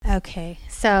Okay,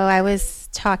 so I was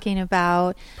talking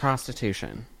about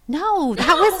prostitution. No,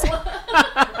 that was Talking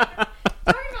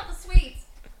about the sweets.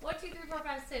 1, 2, 3, 4,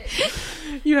 5,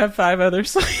 6. You have 5 other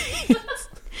sweets.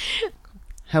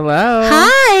 Hello.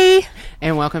 Hi.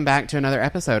 And welcome back to another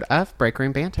episode of Break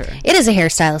Room Banter. It is a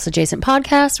hairstylist adjacent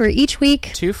podcast where each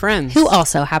week 2 friends who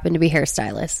also happen to be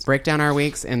hairstylists break down our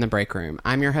weeks in the break room.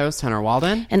 I'm your host, Hunter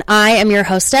Walden. and I am your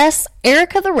hostess,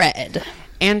 Erica the Red.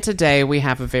 And today we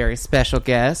have a very special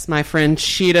guest, my friend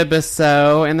Chita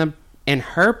Beseau in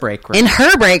her break room. In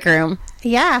her break room.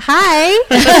 Yeah,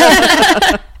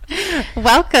 hi.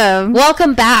 Welcome.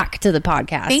 Welcome back to the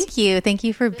podcast. Thank you. Thank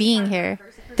you for being here.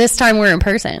 This time we're in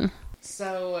person.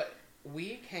 So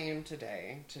we came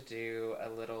today to do a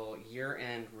little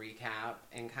year-end recap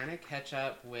and kind of catch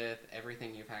up with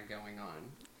everything you've had going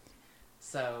on.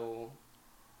 So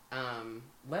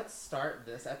let's start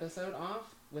this episode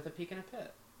off with a peek in a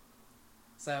pit.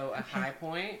 So a high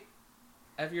point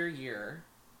of your year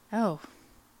Oh,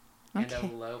 and okay.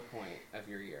 a low point of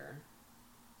your year.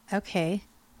 Okay.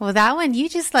 Well, that one, you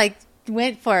just like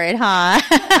went for it, huh?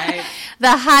 I-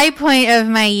 The high point of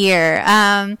my year.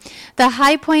 The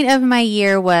high point of my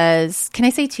year was, can I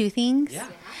say 2 things? Yeah.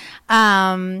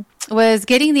 Was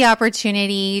getting the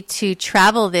opportunity to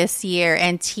travel this year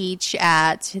and teach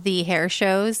at the hair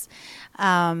shows.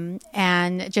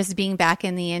 And just being back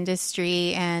in the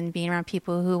industry and being around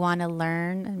people who want to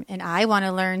learn, and I want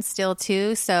to learn still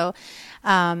too. So,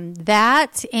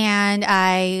 that, and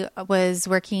I was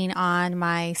working on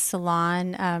my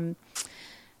salon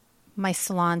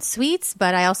suites,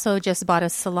 but I also just bought a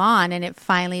salon and it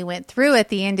finally went through at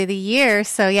the end of the year.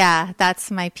 So yeah,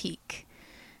 that's my peak.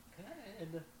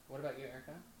 Good. What about you,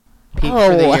 Erica? Peak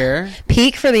for the year.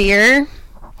 Peak for the year?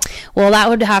 Well, that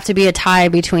would have to be a tie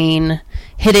between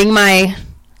hitting my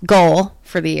goal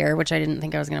for the year, which I didn't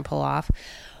think I was going to pull off,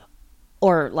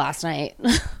 or last night.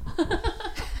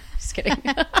 Just kidding.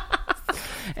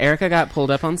 Erica got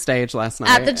pulled up on stage last night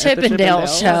At the Chippendale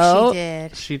show. Oh, she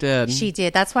did. She did. She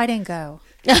did. That's why I didn't go.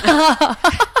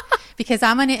 Because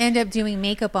I'm going to end up doing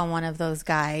makeup on one of those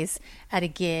guys at a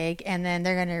gig, and then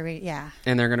they're going to,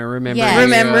 And they're going to remember Yes. you.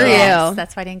 Remember you. Yes,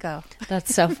 that's why I didn't go.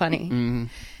 That's so funny. Mm-hmm.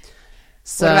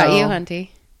 So, What about you, Hunty?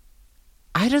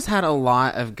 I just had a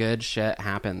lot of good shit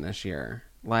happen this year.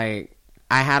 Like,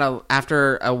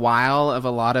 after a while of a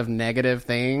lot of negative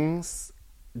things,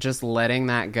 just letting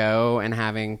that go and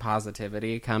having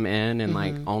positivity come in and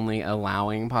like only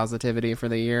allowing positivity for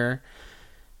the year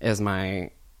is my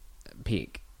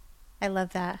peak. I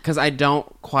love that. Because I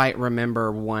don't quite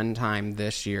remember one time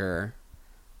this year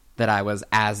that I was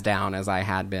as down as I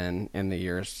had been in the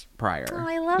years prior. Oh,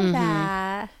 I love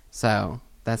that. So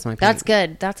that's my peak. That's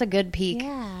good. That's a good peak.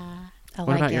 Yeah. I What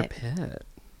like about it. your pit?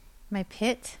 My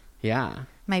pit. Yeah.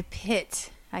 My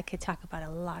pit. I could talk about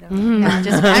a lot of them. No, I'm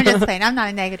just saying. I'm not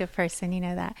a negative person. You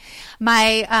know that.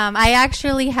 I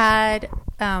actually had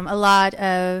a lot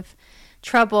of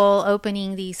trouble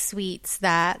opening these suites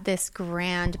this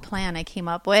grand plan I came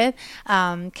up with.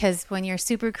 Because when you're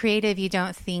super creative, you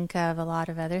don't think of a lot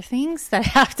of other things that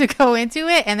have to go into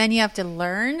it. And then you have to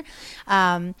learn.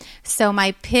 So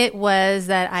my pit was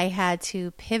that I had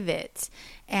to pivot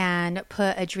and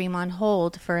put a dream on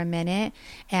hold for a minute,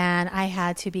 and I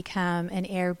had to become an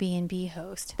Airbnb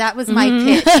host. That was my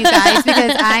pitch, you guys,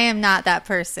 because I am not that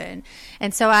person.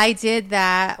 And so I did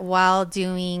that while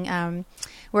doing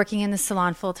working in the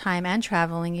salon full time and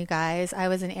traveling, you guys. I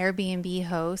was an Airbnb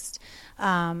host.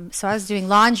 So I was doing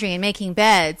laundry and making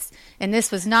beds, and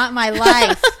this was not my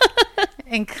life.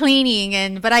 And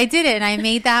cleaning, but I did it, and I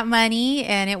made that money,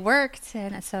 and it worked.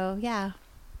 And so, yeah.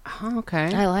 Oh,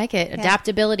 okay. I like it.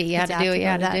 Adaptability. You had to do what you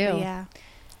had to do. Yeah.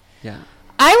 Yeah.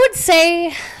 I would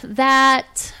say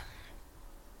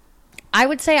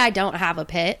I don't have a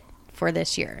pit for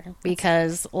this year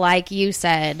because, like you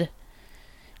said,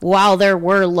 while there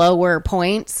were lower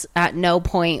points, at no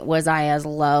point was I as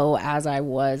low as I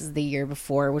was the year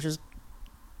before, which was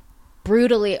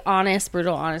brutal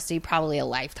honesty, probably a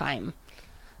lifetime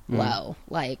low,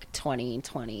 like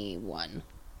 2021.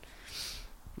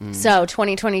 So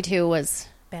 2022 was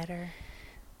Better.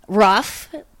 rough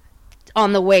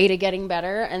on the way to getting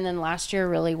better, and then last year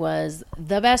really was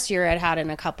the best year I'd had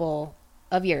in a couple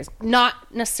of years.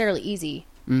 Not necessarily easy,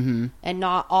 and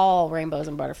not all rainbows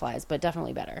and butterflies, but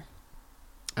definitely better.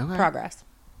 Okay. Progress.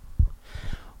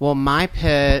 Well, my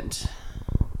pit,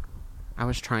 I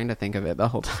was trying to think of it the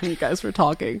whole time you guys were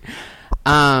talking.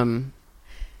 I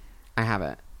have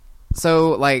it.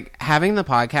 So, like, having the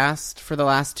podcast for the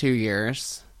last 2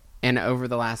 years, and over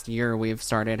the last year, we've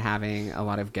started having a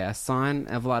lot of guests on,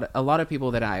 a lot of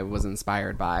people that I was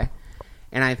inspired by.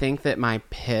 And I think that my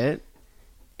pit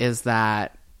is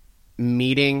that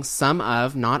meeting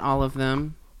not all of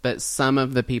them, but some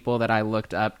of the people that I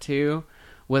looked up to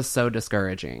was so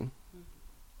discouraging.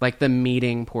 Like the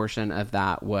meeting portion of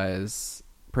that was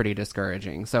pretty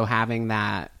discouraging. So having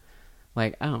that,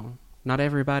 like, oh, not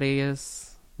everybody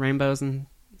is rainbows and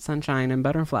sunshine and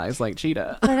butterflies like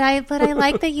Chita. But I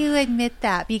like that you admit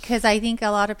that, because I think a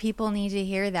lot of people need to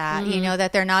hear that, you know,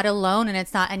 that they're not alone and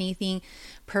it's not anything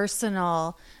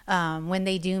personal when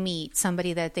they do meet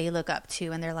somebody that they look up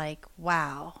to and they're like,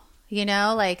 wow, you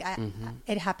know, like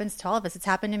it happens to all of us. It's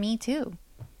happened to me too.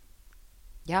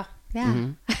 Yeah. Yeah.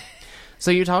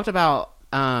 So you talked about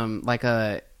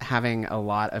having a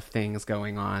lot of things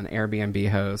going on, Airbnb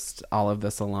host, all of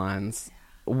the salons.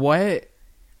 What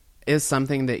is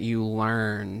something that you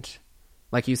learned?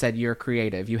 Like you said, you're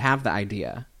creative, you have the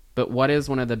idea, but what is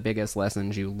one of the biggest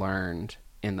lessons you learned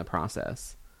in the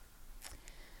process?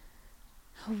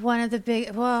 One of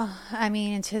the I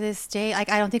mean, to this day, like,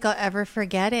 I don't think I'll ever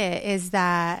forget it, is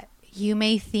that you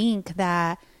may think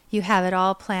that you have it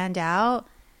all planned out,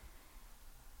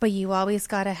 but you always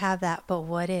got to have that, but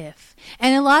what if?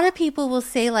 And a lot of people will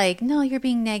say, like, no, you're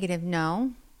being negative.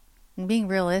 No, I'm being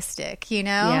realistic, you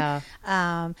know?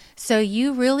 Yeah. So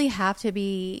you really have to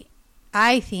be,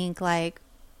 I think, like,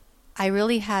 I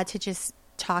really had to just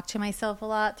talk to myself a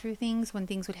lot through things when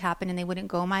things would happen and they wouldn't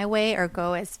go my way or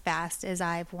go as fast as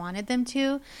I've wanted them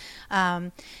to.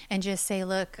 And just say,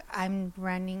 look, I'm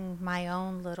running my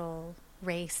own little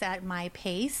race at my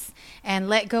pace, and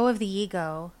let go of the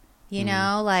ego. You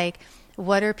know, like,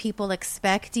 what are people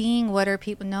expecting? What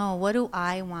do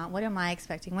I want? What am I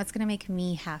expecting? What's going to make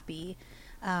me happy?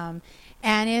 And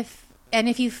if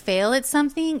you fail at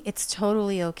something, it's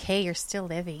totally okay. You're still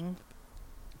living.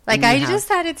 Like, I just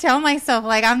had to tell myself,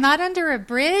 like, I'm not under a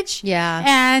bridge. Yeah.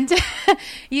 And,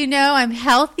 you know, I'm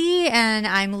healthy and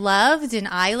I'm loved and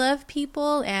I love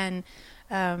people, and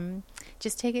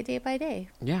just take it day by day.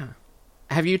 Yeah.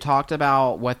 Have you talked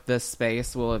about what this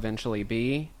space will eventually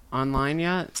be online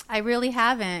yet? I really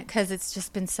haven't, because it's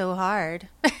just been so hard.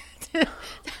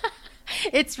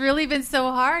 It's really been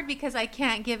so hard because I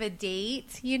can't give a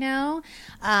date, you know?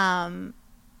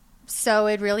 So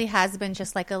it really has been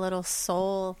just like a little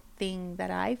soul thing that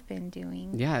I've been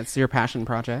doing. Yeah, it's your passion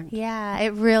project. Yeah,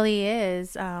 it really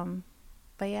is.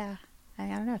 But yeah, I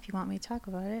don't know if you want me to talk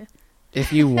about it.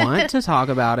 If you want to talk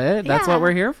about it, that's what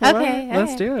we're here for. Okay,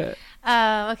 Let's do it.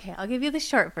 Okay, I'll give you the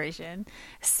short version.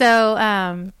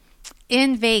 So,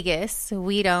 in Vegas,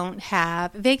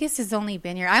 Vegas has only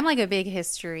been here. I'm like a big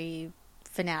history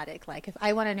fanatic. Like, if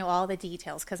I want to know all the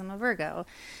details, because I'm a Virgo.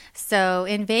 So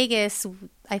in Vegas,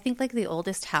 I think like the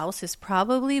oldest house is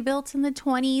probably built in the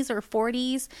 20s or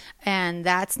 40s, and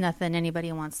that's nothing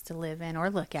anybody wants to live in or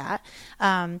look at.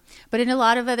 But in a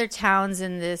lot of other towns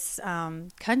in this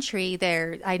country,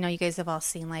 I know you guys have all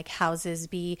seen like houses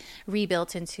be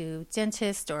rebuilt into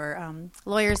dentist or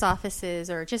lawyers' offices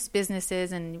or just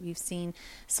businesses, and we've seen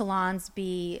salons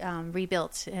be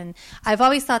rebuilt. And I've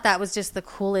always thought that was just the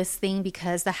coolest thing,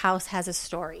 because the house has a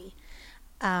story.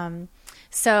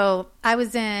 So I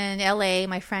was in LA.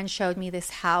 My friend showed me this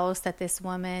house that this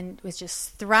woman was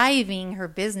just thriving her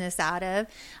business out of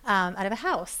a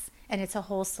house. And it's a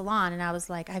whole salon. And I was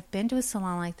like, I've been to a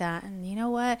salon like that. And you know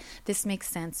what? This makes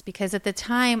sense. Because at the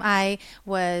time I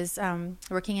was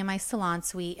working in my salon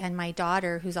suite, and my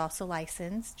daughter, who's also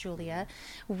licensed, Julia,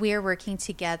 we're working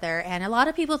together. And a lot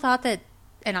of people thought that,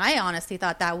 and I honestly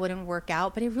thought that wouldn't work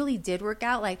out, but it really did work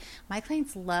out. Like, my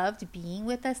clients loved being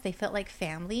with us. They felt like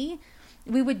family.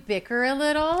 We would bicker a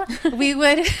little.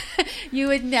 You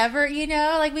would never, you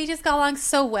know, like, we just got along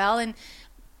so well. And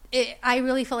I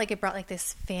really felt like it brought like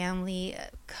this family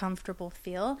comfortable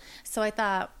feel. So I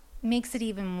thought, makes it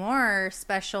even more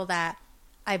special that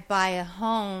I buy a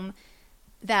home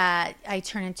that I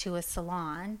turn into a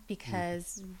salon,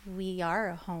 because we are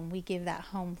a home. We give that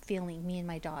home feeling, me and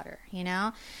my daughter, you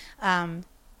know?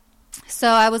 So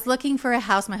I was looking for a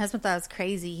house. My husband thought I was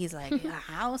crazy. He's like, a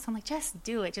house? I'm like, just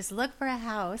do it. Just look for a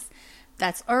house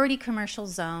that's already commercial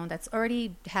zone, that's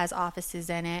already has offices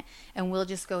in it, and we'll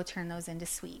just go turn those into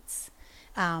suites.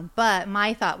 But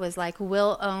my thought was like,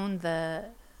 we'll own the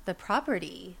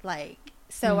property. Like,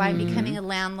 so I'm becoming a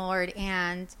landlord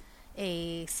and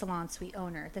a salon suite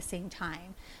owner at the same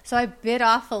time. So I bit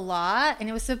off a lot, and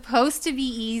it was supposed to be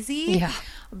easy. Yeah.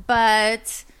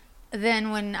 But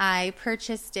then when I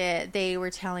purchased it, they were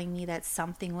telling me that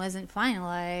something wasn't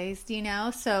finalized, you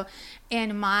know? So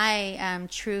in my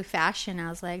true fashion, I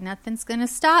was like, nothing's going to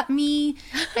stop me.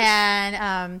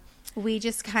 And we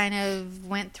just kind of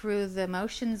went through the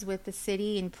motions with the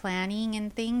city and planning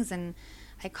and things. And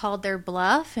I called their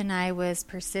bluff and I was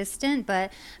persistent,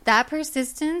 but that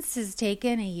persistence has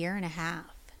taken a year and a half.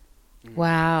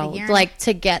 Wow. Like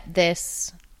to get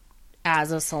this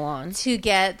as a salon. To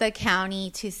get the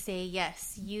county to say,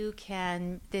 yes, you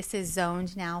can, this is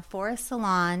zoned now for a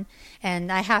salon.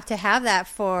 And I have to have that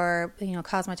for,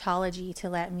 cosmetology to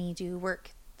let me do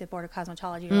work, the Board of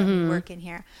Cosmetology to let me work in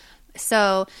here.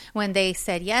 So when they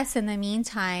said yes, in the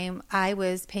meantime, I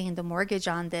was paying the mortgage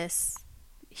on this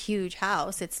huge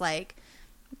house. It's like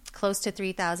close to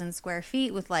 3,000 square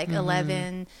feet with like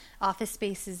 11 office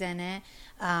spaces in it.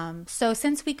 So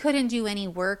since we couldn't do any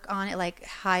work on it, like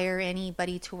hire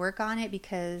anybody to work on it,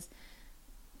 because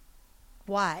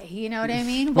why? You know what I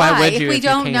mean? Why would you if we if you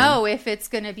don't can? know if it's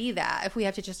going to be that, if we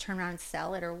have to just turn around and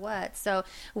sell it or what. So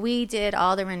we did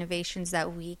all the renovations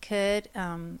that we could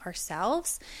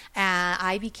ourselves. And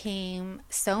I became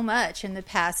so much in the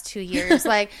past 2 years.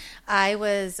 Like I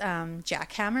was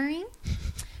jackhammering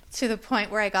to the point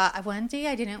where I got, one day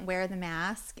I didn't wear the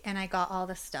mask and I got all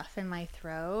the stuff in my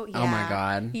throat. Oh my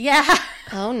God. Yeah.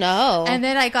 Oh no. And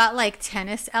then I got like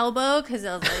tennis elbow because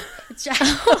I was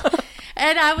like,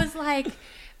 and I was like,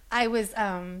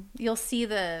 you'll see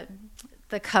the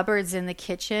cupboards in the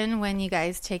kitchen when you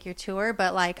guys take your tour,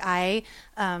 but like I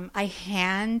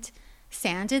hand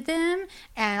sanded them,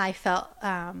 and I felt,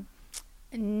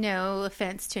 no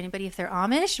offense to anybody if they're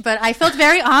Amish, but I felt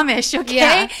very Amish, okay?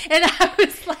 Yeah. And I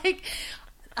was like,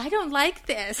 I don't like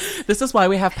this. This is why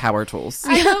we have power tools.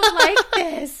 I don't like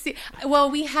this. Well,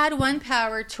 we had one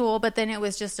power tool, but then it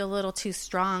was just a little too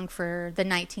strong for the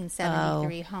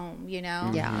 1973 home,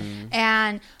 Yeah.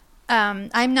 And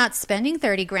I'm not spending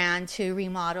 30 grand to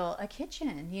remodel a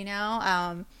kitchen,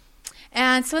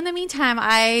 And so in the meantime,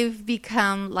 I've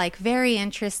become like very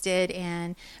interested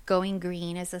in going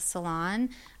green as a salon.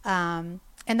 And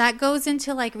that goes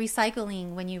into like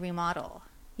recycling when you remodel,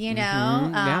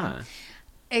 Yeah.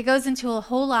 It goes into a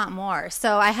whole lot more.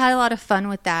 So I had a lot of fun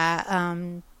with that.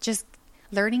 Just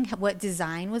learning what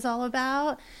design was all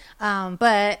about.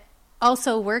 But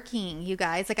also working, you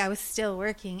guys, like I was still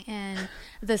working in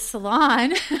the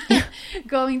salon,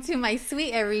 going to my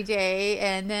suite every day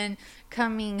and then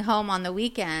coming home on the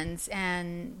weekends.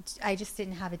 And I just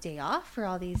didn't have a day off for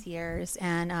all these years.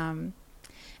 And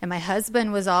my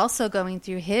husband was also going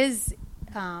through his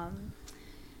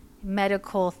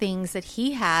medical things that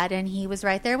he had, and he was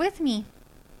right there with me.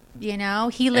 He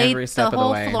laid Every step the of the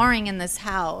whole way. flooring in this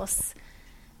house.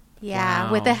 Yeah,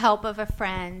 Wow. with the help of a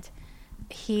friend.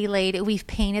 He laid it. We've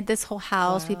painted this whole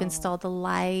house. Wow. We've installed the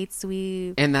lights.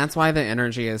 And that's why the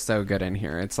energy is so good in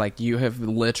here. It's like you have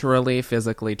literally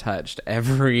physically touched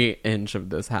every inch of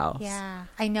this house. Yeah,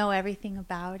 I know everything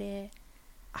about it.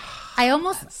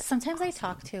 Sometimes I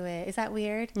talk to it. Is that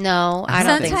weird? No, I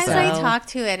don't think so. Sometimes I talk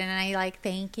to it and I like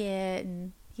thank it,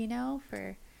 and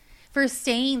for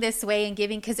staying this way and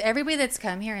giving, because everybody that's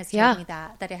come here has told me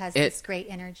that it has this great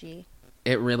energy.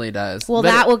 It really does. Well, But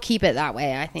that will keep it that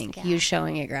way, I think. Yeah. You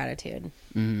showing it gratitude.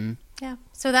 Yeah.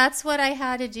 So that's what I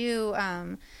had to do.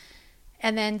 And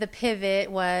then the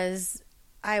pivot was,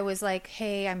 I was like,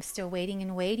 hey, I'm still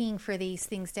waiting for these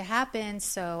things to happen.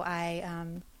 So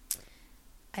I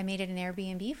made it an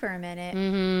Airbnb for a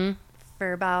minute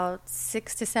for about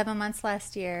 6 to 7 months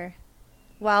last year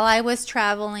while I was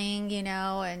traveling,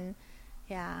 and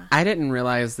yeah. I didn't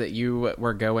realize that you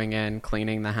were going in,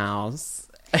 cleaning the house.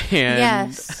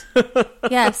 And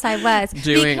Yes, I was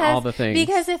doing all the things.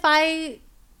 Because if I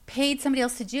paid somebody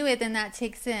else to do it, then that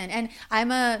takes in, and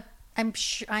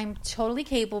I'm totally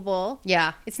capable.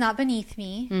 Yeah. It's not beneath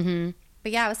me. Mm-hmm.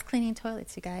 But yeah, I was cleaning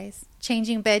toilets, you guys,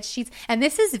 changing bed sheets, and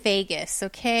this is Vegas,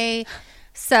 okay?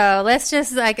 So let's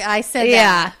just I said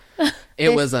that. It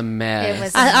was a mess. It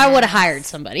was. I would have hired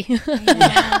somebody.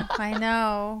 I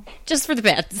know. Just for the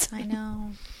beds. I know.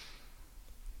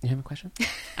 You have a question?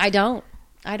 I don't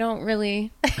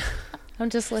really.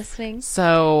 I'm just listening.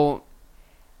 So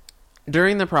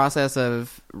during the process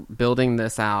of building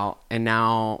this out, and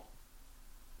now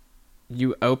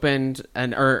you opened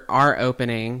are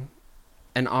opening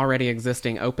an already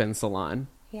existing open salon.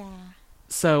 Yeah.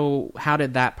 So how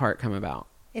did that part come about?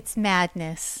 It's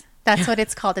madness. That's what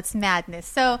it's called. It's madness.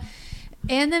 So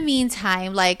in the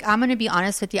meantime, like, I'm going to be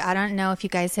honest with you. I don't know if you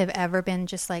guys have ever been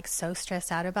just like so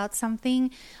stressed out about something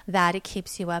that it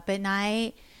keeps you up at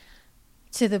night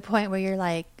to the point where you're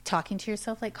like talking to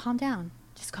yourself, like, calm down,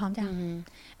 just calm down. Mm-hmm.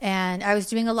 And I was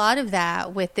doing a lot of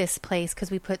that with this place because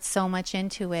we put so much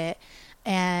into it.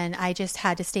 And I just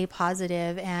had to stay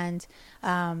positive. And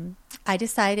I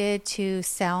decided to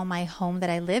sell my home that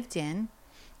I lived in.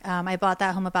 I bought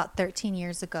that home about 13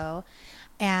 years ago.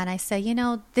 And I said,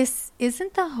 this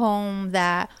isn't the home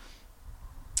that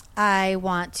I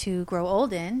want to grow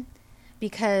old in,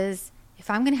 because if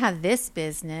I'm going to have this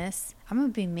business, I'm going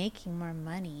to be making more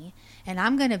money, and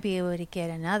I'm going to be able to get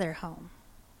another home.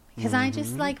 Because I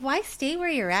just like, why stay where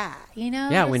you're at? You know?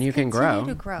 Yeah, when Just you can continue grow.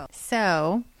 to grow.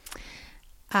 So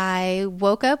I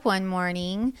woke up one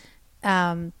morning,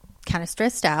 kind of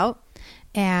stressed out,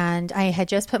 and I had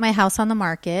just put my house on the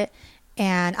market.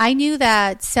 And I knew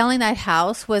that selling that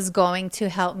house was going to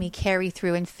help me carry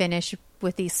through and finish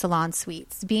with these salon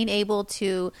suites. Being able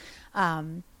to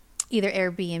either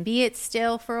Airbnb it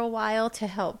still for a while to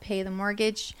help pay the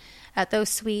mortgage at those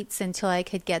suites until I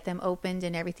could get them opened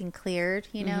and everything cleared,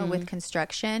 you know, with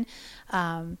construction.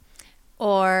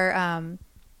 Or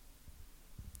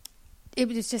it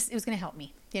was going to help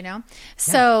me, you know? Yeah.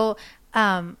 So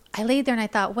I laid there and I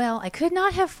thought, well, I could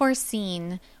not have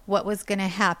foreseen what was going to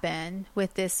happen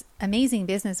with this amazing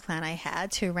business plan I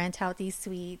had to rent out these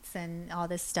suites and all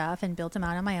this stuff and build them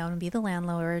out on my own and be the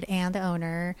landlord and the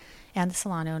owner and the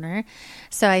salon owner.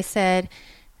 So I said,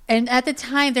 and at the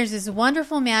time, there's this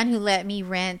wonderful man who let me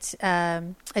rent a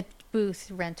booth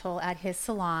rental at his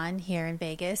salon here in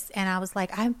Vegas. And I was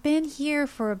like, I've been here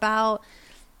for about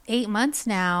 8 months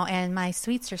now, and my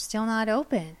suites are still not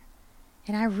open.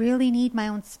 And I really need my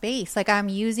own space. Like, I'm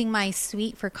using my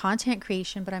suite for content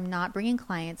creation, but I'm not bringing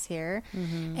clients here.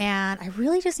 And I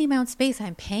really just need my own space.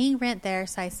 I'm paying rent there.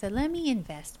 So I said, let me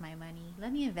invest my money.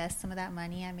 Let me invest some of that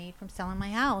money I made from selling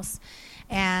my house.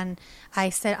 And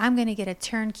I said, I'm going to get a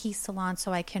turnkey salon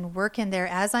so I can work in there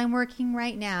as I'm working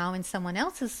right now in someone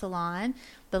else's salon,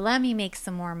 but let me make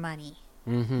some more money.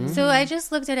 So I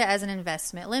just looked at it as an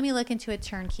investment. Let me look into a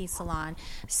turnkey salon.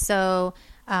 So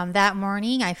that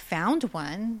morning I found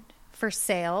one for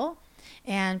sale.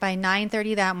 And by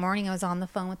 9:30 that morning, I was on the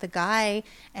phone with the guy,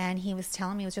 and he was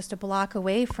telling me it was just a block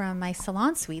away from my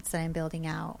salon suites that I'm building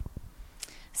out.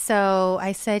 So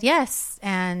I said yes.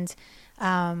 And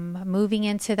moving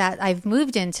into that, I've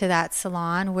moved into that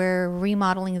salon. We're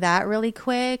remodeling that really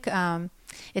quick.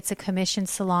 It's a commission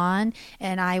salon,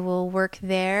 and I will work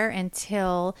there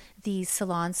until these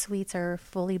salon suites are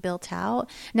fully built out.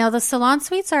 Now, the salon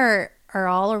suites are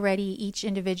all already, each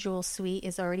individual suite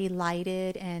is already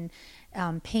lighted and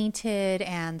painted,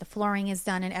 and the flooring is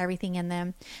done and everything in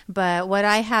them. But what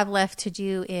I have left to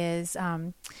do is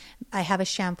I have a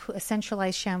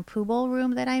centralized shampoo bowl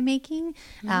room that I'm making.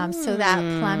 So that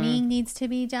plumbing needs to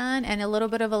be done, and a little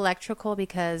bit of electrical,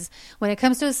 because when it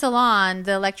comes to a salon,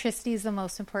 the electricity is the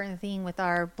most important thing with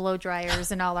our blow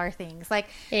dryers and all our things. Like,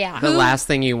 the last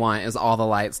thing you want is all the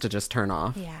lights to just turn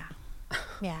off.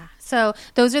 Yeah. So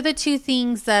those are the two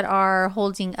things that are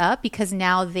holding up, because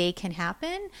now they can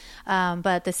happen.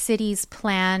 But the city's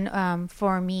plan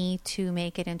for me to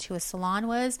make it into a salon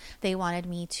was they wanted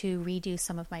me to redo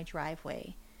some of my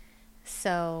driveway.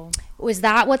 So was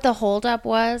that what the holdup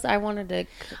was? I wanted to,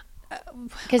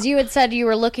 because you had said you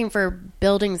were looking for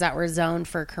buildings that were zoned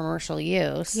for commercial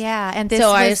use. Yeah, and this so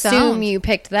was I assume zoned. you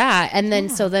picked that, and then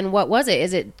so then what was it?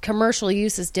 Is it commercial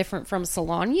use is different from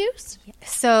salon use?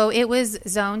 So it was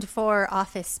zoned for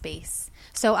office space.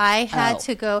 So I had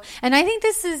to go, and I think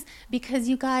this is because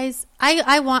you guys,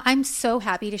 I'm so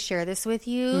happy to share this with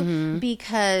you,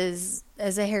 because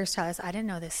as a hairstylist, I didn't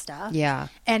know this stuff. Yeah.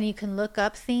 And you can look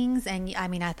up things, and I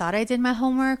mean, I thought I did my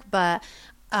homework, but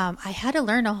I had to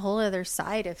learn a whole other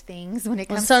side of things when it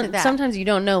comes to that. Sometimes you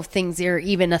don't know if things are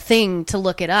even a thing to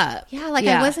look it up. Yeah,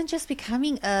 I wasn't just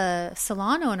becoming a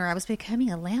salon owner. I was becoming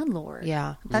a landlord.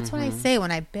 Yeah. That's what I say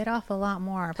when I bit off a lot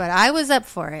more. But I was up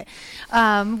for it.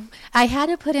 I had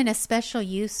to put in a special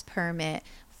use permit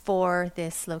for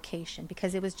this location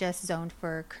because it was just zoned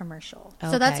for commercial. Okay.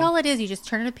 So that's all it is. You just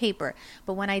turn in a paper.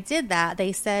 But when I did that,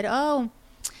 they said,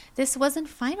 this wasn't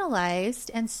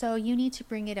finalized, and so you need to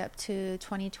bring it up to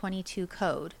 2022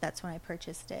 code. That's when I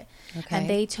purchased it. Okay. And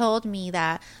they told me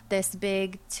that this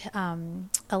big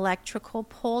electrical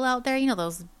pole out there,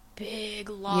 those big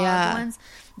log ones,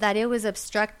 that it was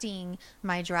obstructing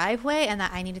my driveway and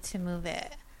that I needed to move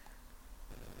it.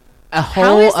 A whole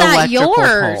How is that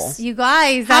yours? pole. You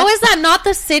guys. How is that not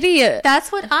the city?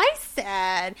 That's what I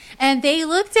said. And they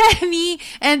looked at me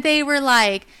and they were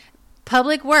like,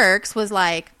 Public Works was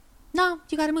like, no,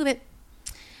 you got to move it.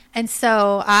 And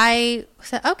so I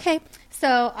said, okay.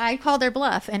 So I called their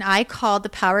bluff, and I called the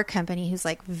power company, who's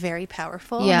like very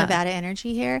powerful, Nevada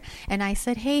Energy here. And I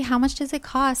said, hey, how much does it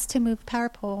cost to move a power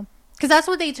pole? Because that's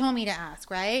what they told me to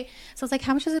ask, right? So I was like,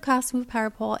 how much does it cost to move a power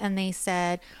pole? And they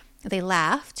said, they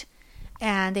laughed.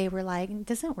 And they were like, it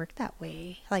doesn't work that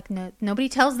way. Like, nobody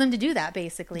tells them to do that,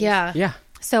 basically. Yeah.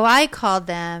 So I called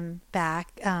them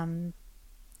back.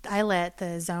 I let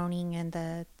the zoning and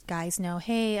the guys know,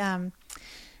 hey,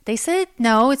 They said,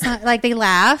 no, it's not. Like, they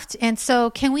laughed. And so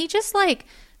can we just like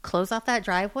close off that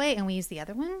driveway and we use the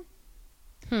other one?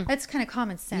 That's kind of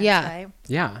common sense, right?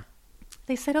 Yeah.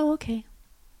 They said, oh, okay.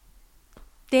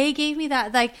 They gave me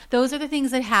that. Like, those are the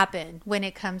things that happen when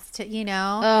it comes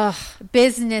to,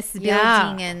 business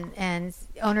building and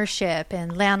ownership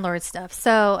and landlord stuff.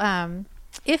 So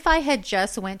if I had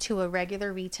just went to a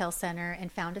regular retail center and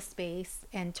found a space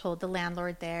and told the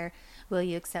landlord there, will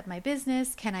you accept my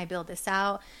business? Can I build this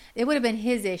out? It would have been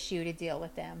his issue to deal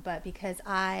with them. But because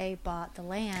I bought the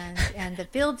land and the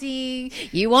building.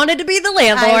 You wanted to be the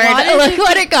landlord. Look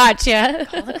what it got you.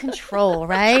 All the control,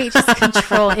 right? Just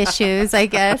control issues, I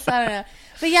guess. I don't know.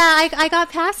 But yeah, I got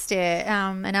past it.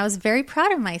 And I was very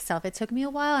proud of myself. It took me a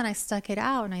while and I stuck it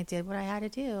out and I did what I had to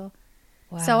do.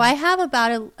 Wow. So I have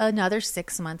about another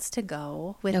 6 months to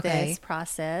go with this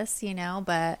process,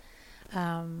 but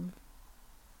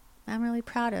I'm really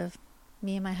proud of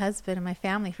me and my husband and my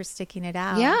family for sticking it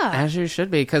out. Yeah. As you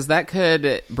should be, because that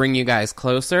could bring you guys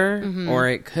closer or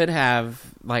it could have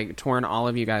like torn all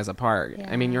of you guys apart.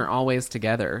 Yeah. I mean, you're always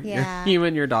together. Yeah. You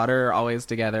and your daughter are always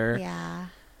together. Yeah.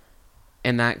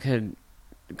 And that could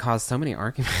cause so many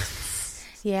arguments.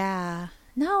 Yeah.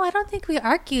 No, I don't think we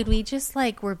argued. We just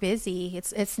were busy.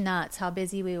 It's nuts how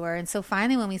busy we were. And so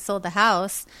finally when we sold the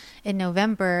house in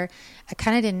November, I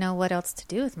kind of didn't know what else to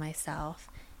do with myself.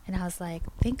 And I was like,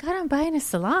 thank God I'm buying a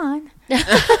salon.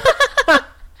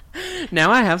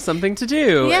 Now I have something to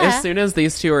do. Yeah. As soon as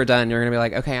these two are done, you're going to be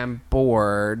like, okay, I'm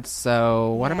bored.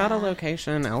 So what about a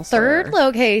location elsewhere? Third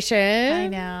location. I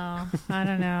know. I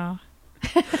don't know.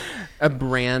 A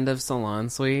brand of salon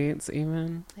suites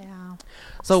even. Yeah.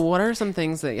 So what are some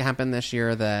things that happened this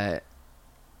year that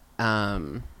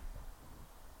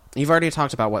you've already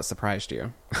talked about what surprised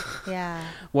you? Yeah.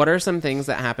 What are some things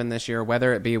that happened this year,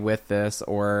 whether it be with this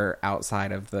or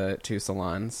outside of the two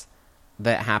salons,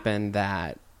 that happened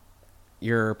that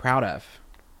you're proud of?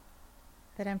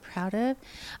 That I'm proud of?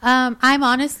 I'm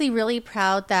honestly really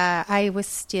proud that I was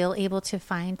still able to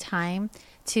find time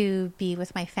to be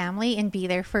with my family and be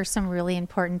there for some really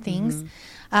important things.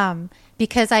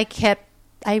 Because I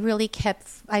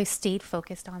stayed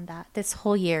focused on that this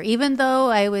whole year, even though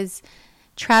I was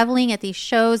traveling at these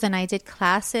shows and I did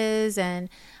classes and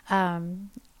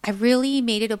I really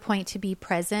made it a point to be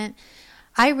present.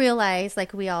 I realized,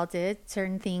 like we all did,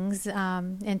 certain things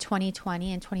in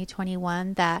 2020 and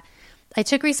 2021 that I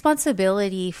took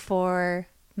responsibility for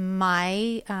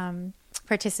my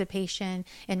participation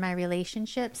in my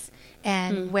relationships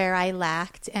and where I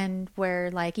lacked and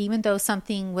where, even though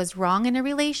something was wrong in a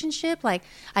relationship, I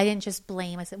didn't just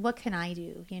blame. I said, what can I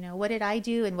do? What did I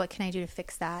do and what can I do to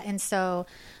fix that? And so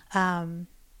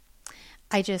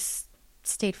I just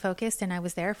stayed focused and I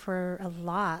was there for a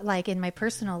lot, in my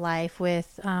personal life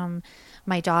with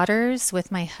my daughters,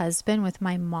 with my husband, with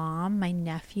my mom, my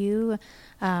nephew,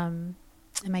 and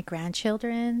my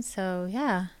grandchildren. So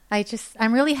yeah,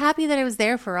 I'm really happy that I was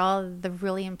there for all the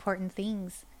really important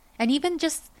things. And even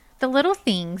just the little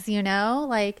things,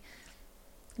 like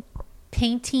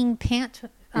painting plant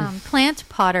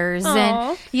potters.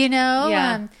 Aww.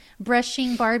 And,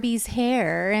 brushing Barbie's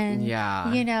hair and,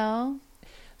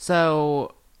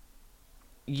 So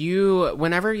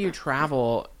whenever you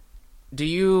travel, do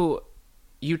you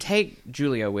take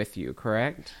Julia with you,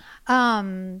 correct?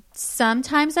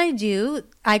 Sometimes I do.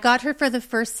 I got her for the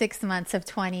first 6 months of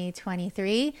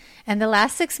 2023, and the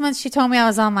last 6 months she told me I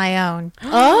was on my own.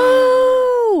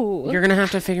 Oh, you're gonna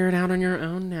have to figure it out on your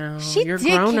own now. You're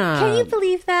did. Grown up. Can you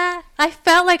believe that? I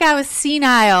felt like I was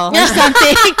senile or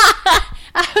something.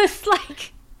 I was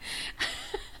like,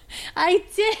 I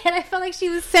did. I felt like she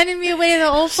was sending me away to the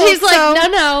old folks. She's like,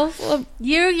 no. Well,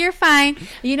 you're fine.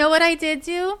 You know what I did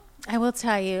do? I will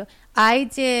tell you. I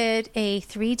did a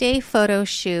 3-day photo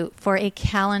shoot for a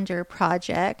calendar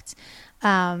project.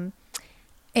 And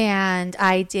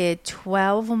I did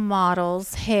 12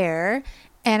 models' hair.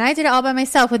 And I did it all by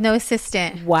myself with no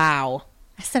assistant. wow.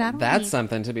 I said, That's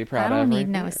something to be proud of. I don't need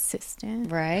no here.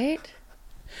 assistant. Right?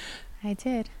 I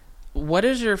did. What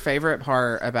is your favorite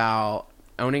part about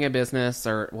owning a business,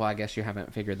 or, well, I guess you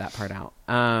haven't figured that part out,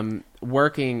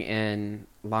 working in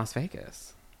Las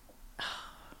Vegas?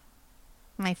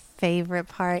 My favorite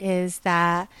part is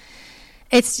that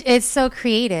it's so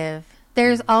creative.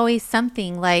 There's always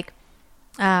something I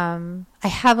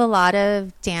have a lot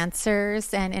of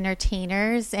dancers and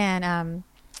entertainers, and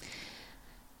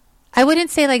I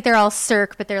wouldn't say they're all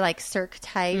Cirque, but they're Cirque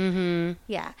type. Mm-hmm.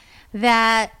 Yeah.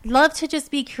 that love to just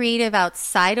be creative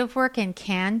outside of work and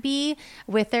can be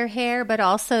with their hair, but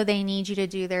also they need you to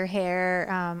do their hair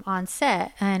on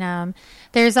set. And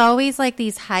there's always like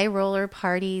these high roller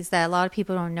parties that a lot of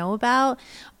people don't know about,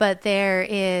 but there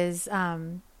is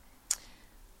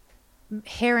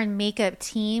hair and makeup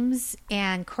teams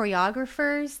and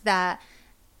choreographers that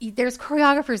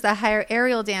hire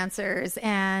aerial dancers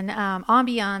and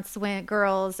ambiance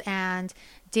girls and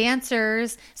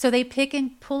dancers. So they pick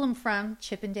and pull them from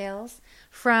Chippendales,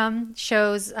 from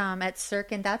shows at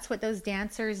Cirque, and that's what those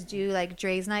dancers do, like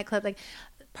Dre's nightclub, like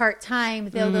part-time.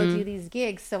 They'll go do these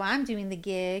gigs. So I'm doing the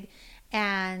gig,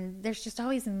 and there's just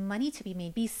always money to be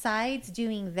made. Besides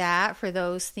doing that for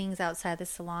those things outside the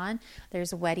salon,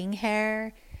 there's wedding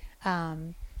hair.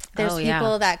 There's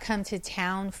people that come to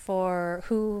town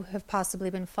who have possibly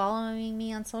been following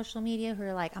me on social media who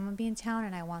are like, I'm going to be in town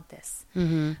and I want this.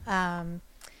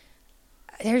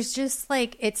 There's just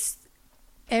like, it's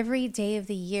every day of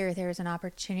the year, there's an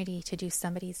opportunity to do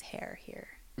somebody's hair here.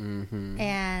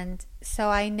 And so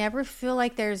I never feel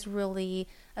like there's really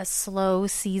a slow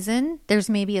season. There's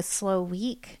maybe a slow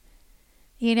week,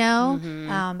 you know,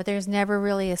 but there's never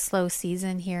really a slow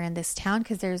season here in this town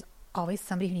because there's always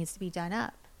somebody who needs to be done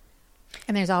up.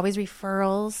 And there's always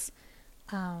referrals.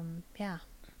 Yeah.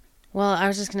 Well, I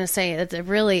was just going to say, it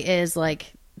really is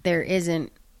like there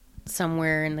isn't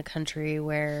somewhere in the country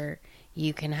where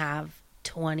you can have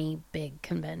 20 big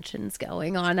conventions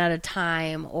going on at a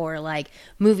time, or like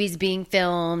movies being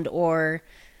filmed, or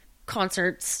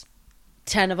concerts,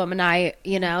 10 of them a night.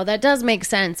 You know, that does make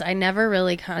sense. I never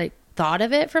really kind of thought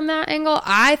of it from that angle.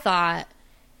 I thought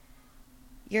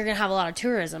you're going to have a lot of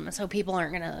tourism, and so people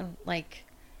aren't going to like...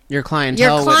 Your client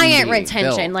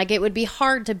retention, built. Like it would be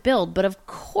hard to build, but of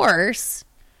course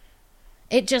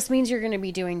it just means you're going to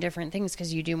be doing different things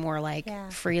because you do more like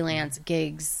freelance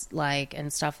gigs, like,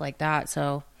 and stuff like that.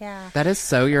 So that is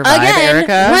so your vibe,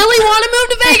 Erica. Really want to move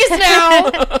to Vegas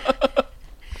now.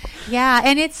 Yeah,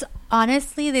 and it's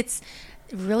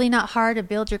really not hard to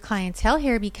build your clientele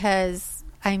here because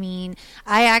I mean,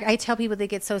 I tell people they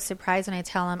get so surprised when I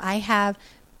tell them I have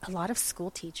a lot of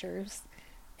school teachers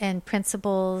and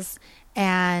principals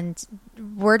and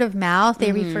word of mouth.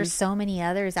 They refer so many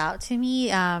others out to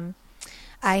me. I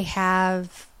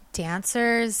have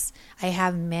dancers. I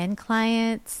have men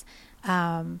clients.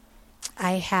 It's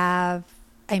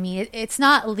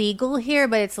not legal here,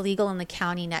 but it's legal in the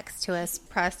county next to us.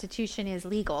 Prostitution is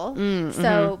legal.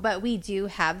 So, but we do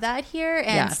have that here.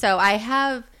 And so I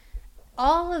have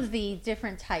all of the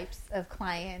different types of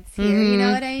clients here. You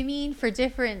know what I mean? For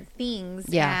different things.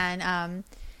 And,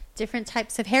 different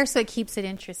types of hair, so it keeps it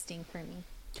interesting for me.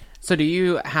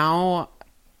 So how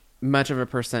much of a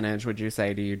percentage would you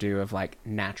say do you do of like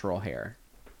natural hair?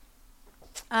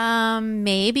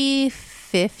 Maybe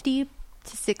 50 to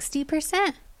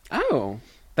 60%. Oh,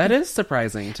 that is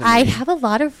surprising to me. I have a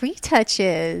lot of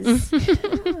retouches.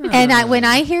 And when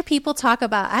I hear people talk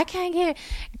about, I can't get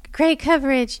great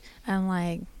coverage, I'm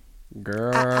like,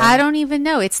 girl, I don't even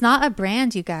know. It's not a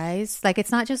brand, you guys. Like,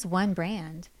 it's not just one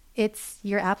brand. It's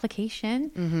your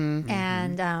application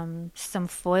and some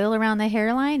foil around the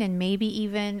hairline and maybe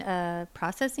even a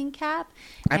processing cap.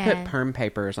 I put perm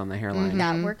papers on the hairline.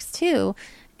 That works too.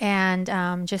 And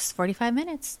just 45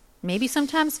 minutes, maybe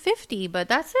sometimes 50, but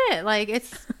that's it. Like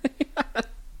it's,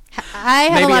 I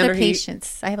have a lot of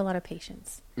patience. I have a lot of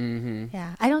patience.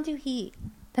 Yeah. I don't do heat.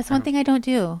 That's one thing I don't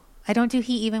do. I don't do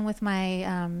heat even with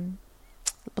my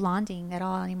blonding at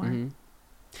all anymore.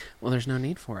 Well, there's no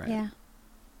need for it. Yeah.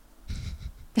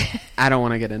 I don't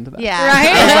want to get into that. Yeah. Right?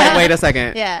 I was like, wait a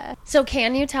second. Yeah. So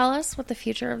can you tell us what the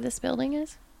future of this building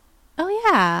is? Oh,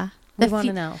 yeah. We want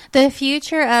to know. The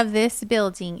future of this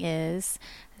building is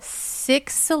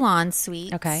 6 salon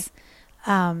suites. Okay.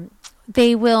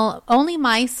 Only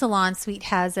my salon suite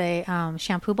has a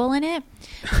shampoo bowl in it,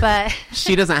 but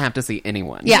she doesn't have to see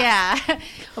anyone. Yeah.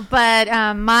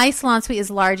 But my salon suite is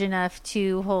large enough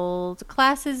to hold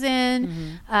classes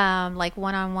in, like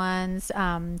one-on-ones,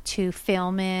 to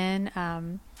film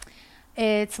in.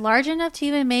 It's large enough to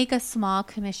even make a small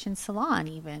commission salon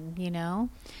even, you know.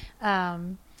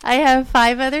 I have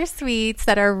 5 other suites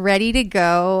that are ready to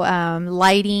go,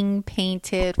 lighting,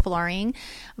 painted, flooring,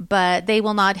 but they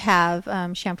will not have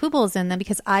shampoo bowls in them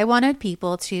because I wanted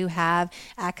people to have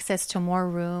access to more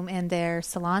room in their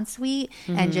salon suite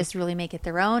and just really make it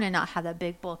their own and not have that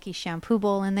big bulky shampoo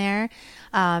bowl in there,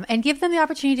 and give them the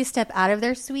opportunity to step out of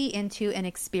their suite into an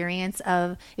experience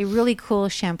of a really cool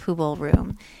shampoo bowl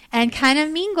room and kind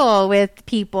of mingle with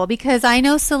people, because I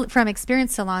know from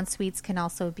experience salon suites can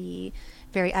also be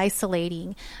very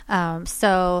isolating.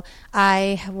 So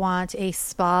I want a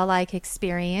spa-like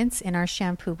experience in our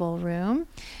shampoo bowl room.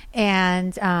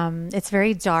 And it's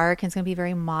very dark and it's going to be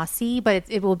very mossy, but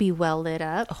it will be well lit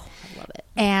up. Oh, I love it.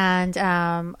 And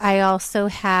I also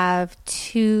have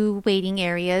 2 waiting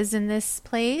areas in this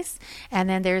place. And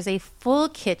then there's a full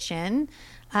kitchen.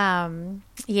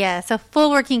 Yes, a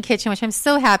full working kitchen, which I'm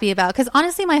so happy about. Because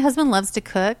honestly, my husband loves to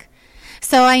cook.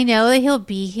 So I know that he'll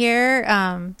be here.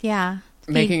 Yeah.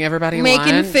 Making everybody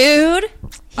Making lunch. food.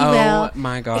 He will.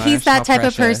 My gosh. He's that how type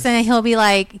precious. of person, and he'll be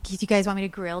like, "Do you guys want me to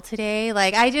grill today?"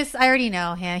 Like, I already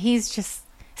know him. He's just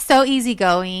so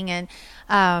easygoing,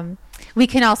 and we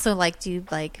can also like do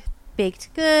like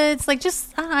baked goods, like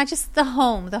just I don't know, just the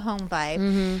home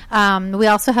vibe. We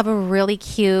also have a really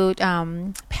cute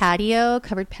covered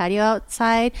patio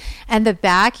outside, and the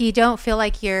back you don't feel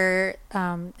like you're.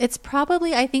 It's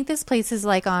probably I think this place is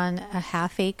like on a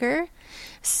half acre.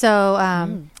 So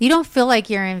you don't feel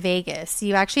like you're in Vegas.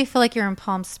 You actually feel like you're in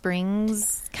Palm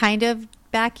Springs, kind of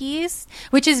back east,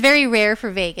 which is very rare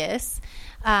for Vegas.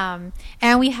 And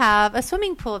we have a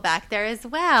swimming pool back there as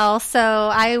well. So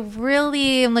I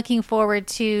really am looking forward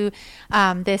to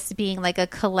this being like a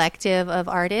collective of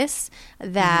artists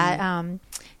that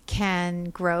can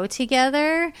grow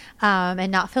together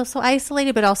and not feel so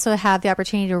isolated, but also have the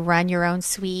opportunity to run your own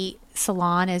sweet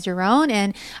salon as your own.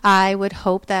 And I would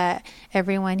hope that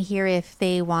everyone here, if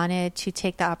they wanted to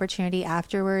take the opportunity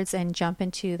afterwards and jump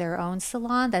into their own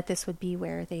salon, that this would be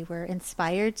where they were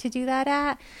inspired to do that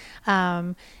at.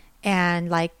 And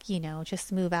like,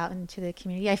 just move out into the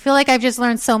community. I feel like I've just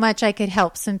learned so much I could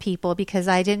help some people because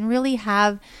I didn't really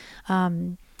have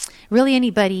really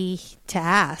anybody to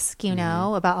ask,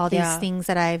 about all these things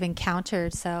that I've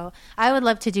encountered. So I would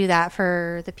love to do that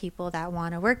for the people that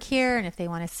want to work here and if they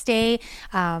want to stay.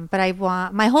 But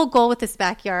my whole goal with this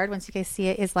backyard, once you guys see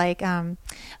it, is like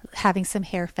having some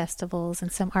hair festivals and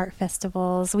some art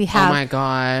festivals. We have, oh my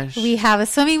gosh. We have a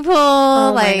swimming pool.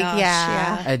 Oh my like, gosh,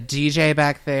 yeah. A DJ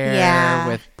back there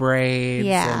with braids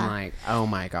and like, oh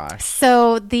my gosh.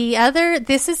 So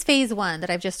this is phase 1 that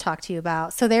I've just talked to you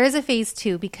about. So there is a phase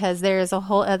 2 because there is a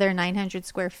whole other 900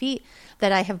 square feet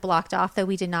that I have blocked off that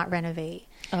we did not renovate.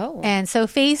 Oh. And so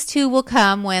phase 2 will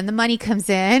come when the money comes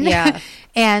in. Yeah.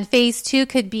 And phase 2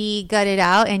 could be gutted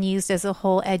out and used as a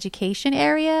whole education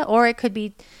area, or it could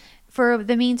be for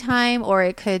the meantime, or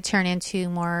it could turn into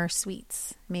more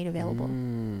suites made available.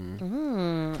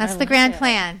 That's the grand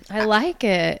plan. I like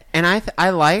it. And I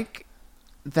like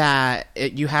that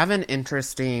you have an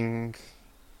interesting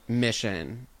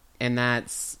mission, and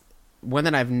that's one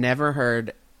that I've never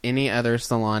heard any other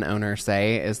salon owner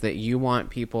say, is that you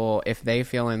want people, if they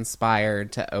feel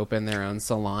inspired to open their own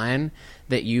salon,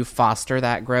 that you foster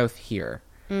that growth here.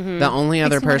 The only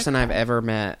other person I've ever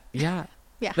met,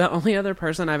 the only other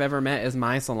person I've ever met is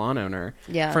my salon owner.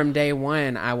 Yeah. From day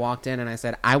one, I walked in and I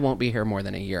said, I won't be here more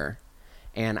than a year,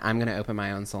 and I'm going to open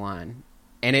my own salon.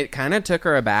 And it kind of took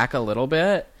her aback a little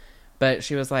bit, but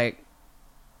she was like,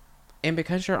 and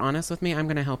because you're honest with me, I'm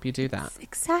going to help you do that.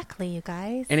 Exactly, you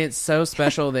guys. And it's so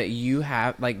special that you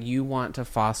have, like, you want to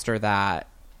foster that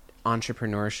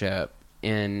entrepreneurship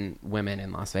in women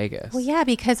in Las Vegas. Well, yeah,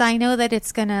 because I know that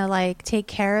it's going to like take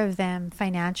care of them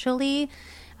financially,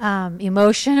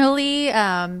 emotionally.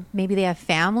 Maybe they have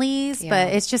families, but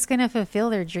it's just going to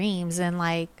fulfill their dreams. And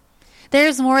like,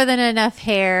 there's more than enough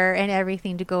hair and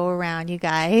everything to go around, you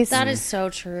guys. That is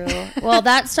so true. Well,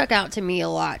 that stuck out to me a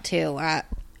lot too.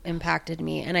 Impacted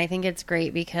me, and I think it's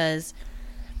great because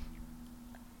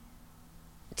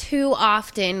too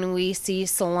often we see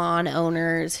salon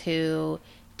owners who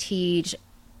teach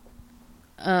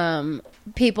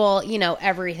people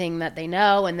everything that they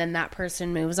know, and then that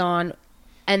person moves on,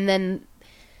 and then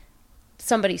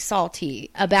somebody's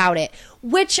salty about it,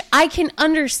 which I can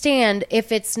understand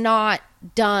if it's not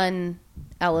done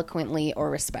eloquently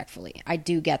or respectfully. I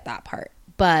do get that part,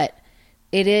 but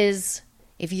it is,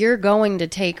 if you're going to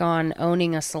take on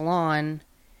owning a salon,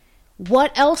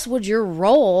 what else would your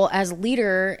role as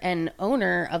leader and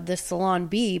owner of this salon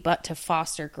be but to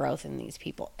foster growth in these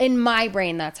people? In my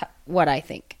brain, that's what I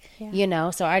think.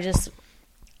 So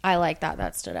I like that.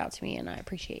 That stood out to me, and I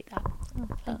appreciate that. Oh,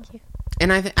 thank you.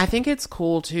 And I think it's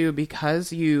cool too,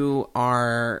 because you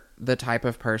are the type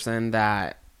of person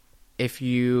that if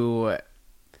you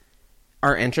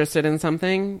are interested in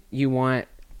something, you want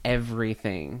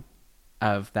everything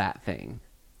of that thing.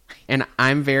 And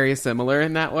I'm very similar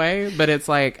in that way, but it's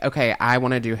like, okay, I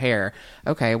want to do hair.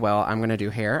 Okay, well, I'm going to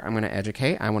do hair. I'm going to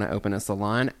educate. I want to open a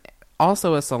salon,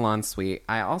 also a salon suite.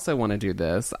 I also want to do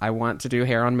this. I want to do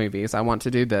hair on movies. I want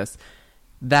to do this.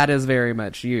 That is very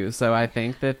much you. So I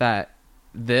think that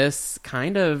this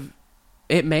kind of,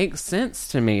 it makes sense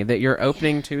to me that you're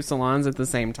opening two salons at the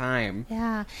same time.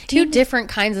 Yeah. Two different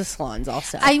kinds of salons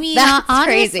also. I mean, That's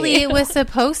honestly, crazy. it was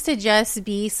supposed to just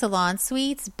be salon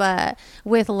suites, but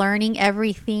with learning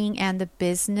everything and the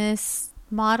business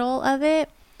model of it,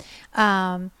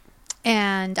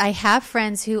 and I have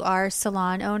friends who are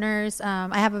salon owners.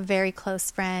 I have a very close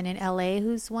friend in LA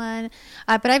who's one,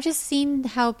 but I've just seen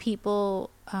how people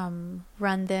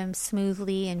run them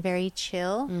smoothly and very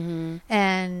chill. Mm-hmm.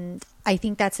 And I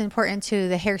think that's important to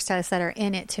the hairstylists that are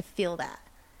in it to feel that.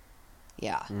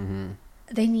 Yeah. Mm-hmm.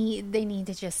 They need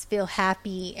to just feel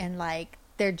happy and like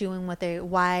they're doing know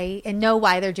why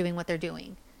they're doing what they're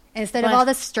doing. Instead of all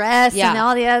the stress and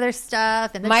all the other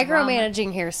stuff. And the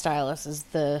micromanaging hairstylists is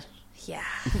the Yeah.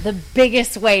 the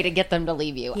biggest way to get them to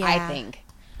leave you, Yeah. I think.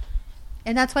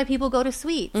 And that's why people go to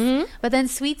suites. Mm-hmm. But then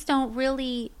suites don't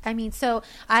really, I mean, so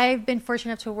I've been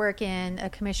fortunate enough to work in a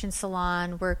commission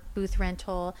salon, work booth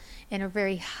rental in a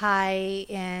very high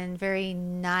and very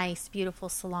nice, beautiful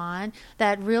salon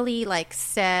that really like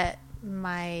set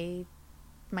my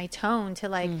tone to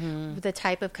like the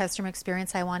type of customer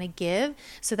experience I want to give,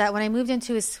 so that when I moved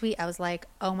into a suite, I was like,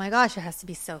 oh my gosh, it has to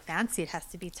be so fancy. It has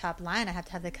to be top line. I have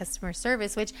to have the customer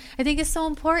service, which I think is so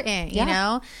important, you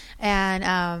know?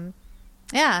 And,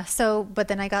 so, but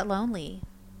then I got lonely.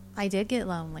 I did get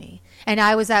lonely. And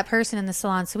I was that person in the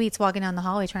salon suites walking down the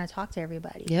hallway trying to talk to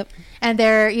everybody. Yep. And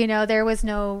there was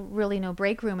no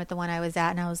break room at the one I was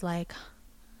at. And I was like,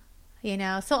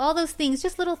 so all those things,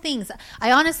 just little things.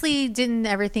 I honestly didn't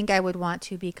ever think I would want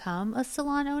to become a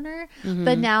salon owner. Mm-hmm.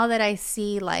 But now that I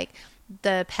see like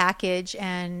the package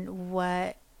and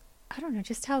what, I don't know,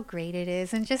 just how great it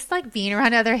is, and just like being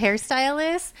around other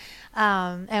hairstylists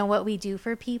and what we do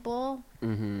for people.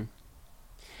 Mm-hmm.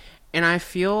 And I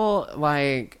feel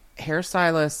like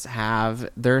hairstylists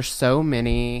there's so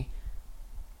many,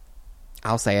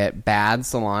 I'll say it, bad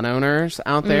salon owners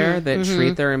out there that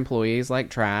treat their employees like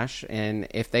trash. And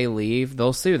if they leave,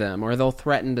 they'll sue them or they'll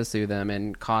threaten to sue them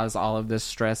and cause all of this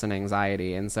stress and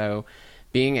anxiety. And so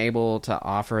being able to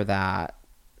offer that,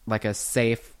 like a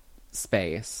safe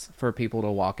space for people to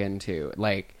walk into,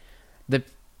 like the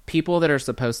people that are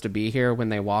supposed to be here when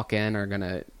they walk in are going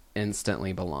to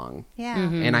instantly belong. Yeah.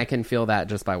 Mm-hmm. And I can feel that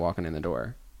just by walking in the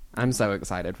door. I'm so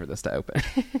excited for this to open.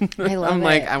 I love I'm it.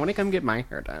 like, I want to come get my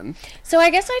hair done. So I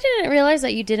guess I didn't realize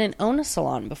that you didn't own a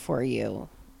salon before you.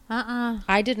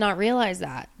 I did not realize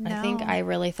that. No. I think I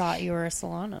really thought you were a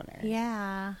salon owner.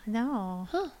 Yeah. No.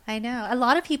 Huh. I know. A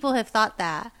lot of people have thought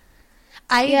that.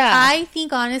 I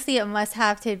think honestly it must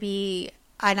have to be,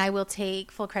 and I will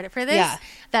take full credit for this,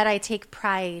 that I take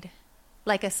pride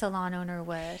like a salon owner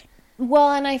would.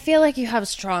 Well, and I feel like you have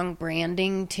strong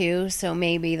branding too, so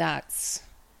maybe that's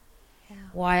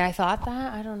why I thought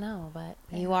that. I don't know, but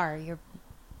you are. You're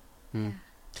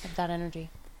have that energy.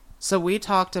 So we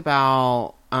talked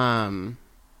about in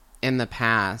the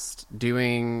past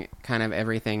doing kind of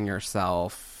everything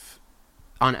yourself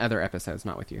on other episodes,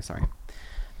 not with you, sorry.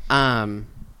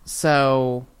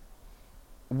 So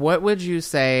what would you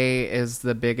say is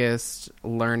the biggest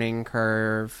learning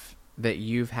curve that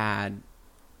you've had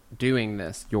doing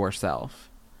this yourself?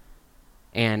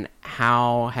 And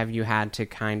how have you had to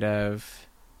kind of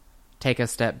take a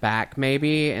step back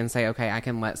maybe and say, okay, I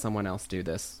can let someone else do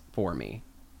this for me?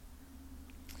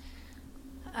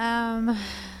 I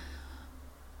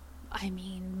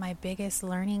mean, my biggest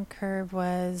learning curve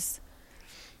was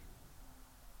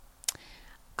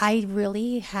I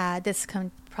really had, this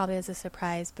come probably as a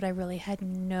surprise, but I really had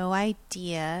no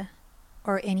idea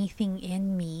or anything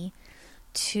in me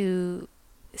to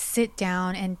sit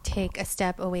down and take a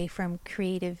step away from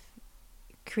creating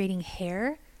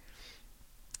hair.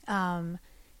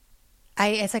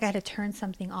 It's like I had to turn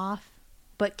something off,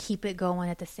 but keep it going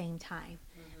at the same time.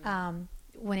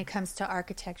 When it comes to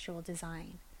architectural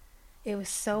design, it was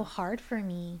so hard for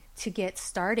me to get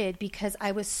started because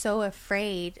I was so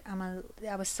afraid.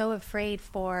 I was so afraid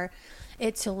for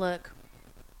it to look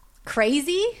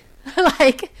crazy.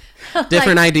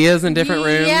 Different ideas in different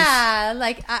rooms. Yeah,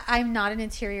 like I'm not an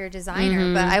interior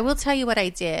designer, but I will tell you what I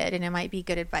did, and it might be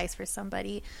good advice for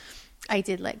somebody. I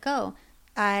did let go.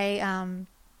 I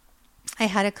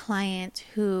had a client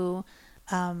who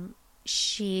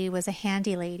she was a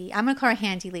handy lady. I'm gonna call her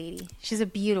handy lady. She's a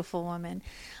beautiful woman,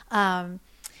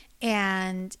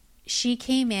 and she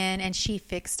came in and she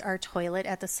fixed our toilet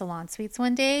at the salon suites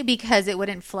one day because it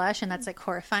wouldn't flush, and that's like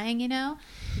horrifying, you know.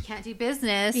 You can't do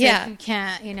business if you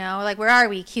can't, you know, like, where are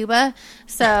we, Cuba?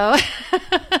 So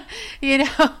you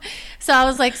know, so I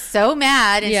was like so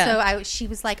mad, and so she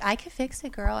was like, I could fix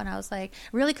it, girl. And I was like,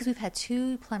 really? Because we've had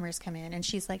 2 plumbers come in, and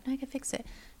she's like, no, I could fix it.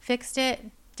 Fixed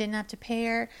it, didn't have to pay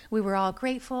her. We were all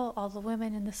grateful. All the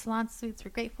women in the salon suites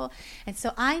were grateful. And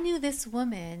so I knew this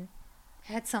woman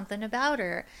had something about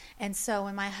her. And so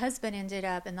when my husband ended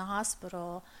up in the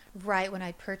hospital right when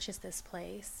I purchased this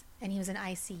place, and he was in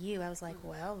ICU, I was like,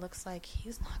 well, looks like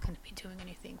he's not going to be doing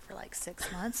anything for like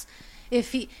 6 months.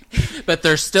 If he But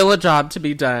there's still a job to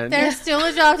be done. There's still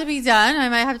a job to be done. I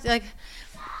might have to, like,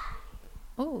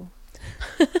 ooh.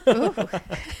 Ooh.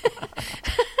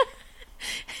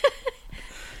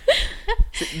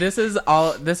 This is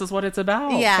what it's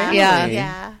about. Yeah.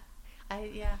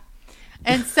 Family. Yeah.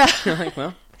 And so You're like,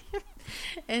 well.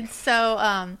 And so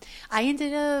I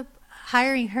ended up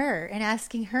hiring her and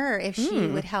asking her if she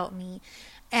would help me.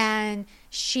 And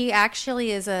she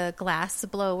actually is a glass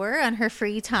blower on her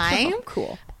free time. Oh,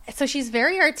 cool. So she's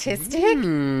very artistic.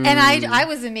 And I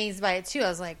was amazed by it too. I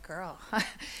was like, girl.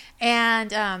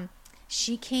 And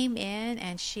she came in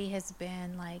and she has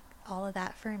been like all of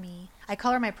that for me. I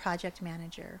call her my project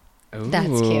manager. Ooh.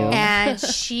 That's cute. And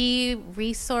she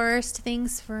resourced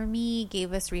things for me,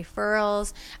 gave us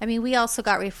referrals. I mean, we also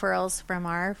got referrals from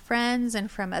our friends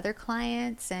and from other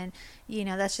clients. And, you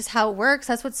know, that's just how it works.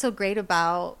 That's what's so great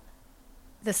about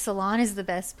the salon, is the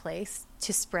best place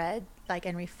to spread, like,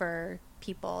 and refer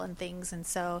people and things. And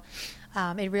so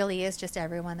it really is just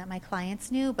everyone that my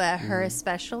clients knew, but her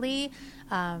especially.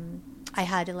 I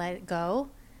had to let it go.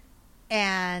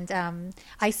 And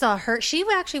I saw her. She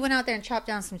actually went out there and chopped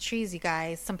down some trees, you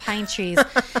guys, some pine trees.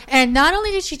 And not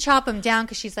only did she chop them down,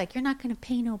 because she's like, you're not going to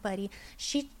pay nobody.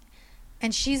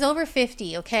 And she's over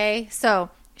 50, okay? So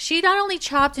she not only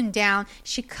chopped them down,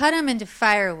 she cut them into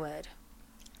firewood.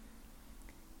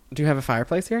 Do you have a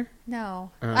fireplace here?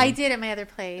 No, I did at my other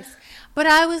place. But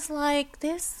I was like,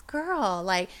 this girl,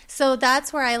 like, so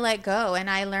that's where I let go. And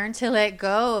I learned to let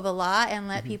go of a lot and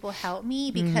let people help me,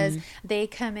 because they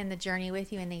come in the journey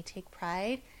with you and they take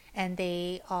pride, and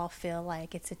they all feel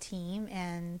like it's a team,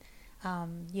 and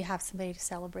you have somebody to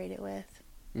celebrate it with.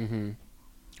 Mm-hmm.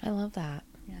 I love that.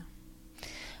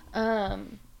 Yeah.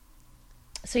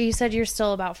 So you said you're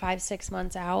still about 5-6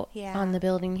 months out on the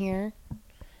building here?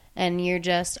 And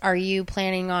are you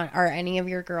planning on, are any of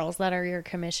your girls that are your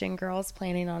commission girls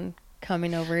planning on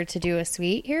coming over to do a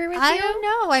suite here with you? I don't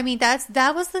know. I mean,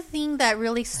 that was the thing that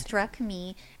really struck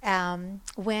me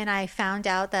when I found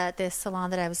out that this salon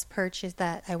that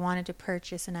I wanted to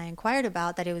purchase and I inquired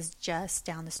about, that it was just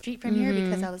down the street from here,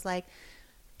 because I was like,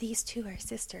 these 2 are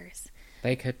sisters.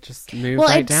 They could just move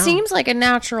it down. Seems like a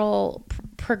natural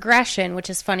progression, which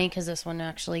is funny because this one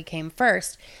actually came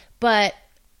first. But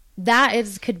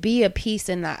could be a piece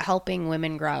in that, helping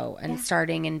women grow and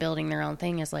starting and building their own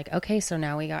thing, is like, okay, so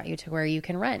now we got you to where you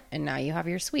can rent, and now you have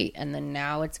your suite, and then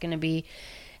now it's going to be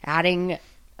adding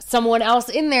someone else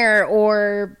in there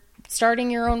or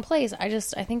starting your own place. I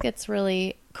think it's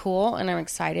really cool, and I'm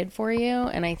excited for you,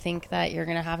 and I think that you're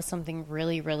going to have something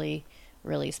really, really,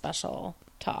 really special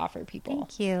to offer people.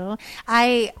 Thank you.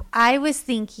 I was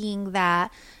thinking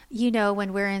that, you know,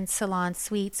 when we're in salon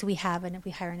suites, we hire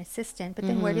an assistant, but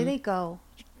then where do they go?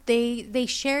 They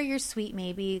share your suite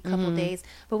maybe a couple days,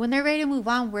 but when they're ready to move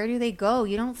on, where do they go?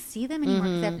 You don't see them anymore,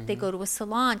 except they go to a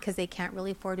salon because they can't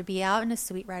really afford to be out in a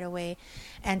suite right away.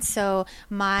 And so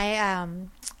my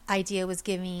idea was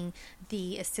giving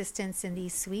the assistants in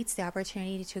these suites the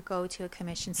opportunity to go to a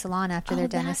commission salon after they're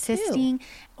done assisting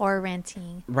or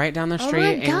renting. Right down the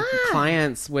street, and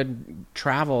clients would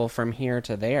travel from here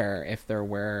to there if there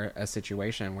were a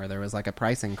situation where there was like a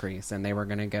price increase and they were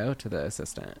going to go to the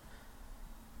assistant.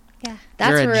 Yeah,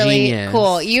 that's really genius.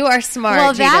 Cool. You are smart.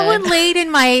 Well, Chita. that one laid in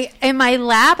my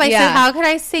lap. I said, "How could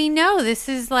I say no? This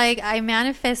is like, I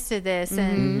manifested this."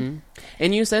 And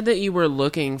you said that you were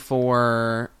looking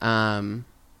for a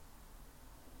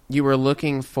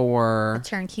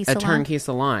turnkey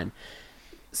salon.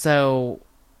 So,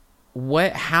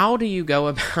 how do you go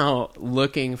about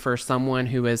looking for someone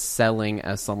who is selling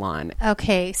a salon?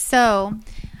 Okay, so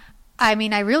I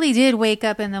mean, I really did wake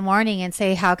up in the morning and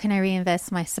say, how can I reinvest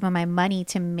some of my money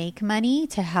to make money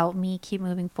to help me keep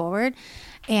moving forward?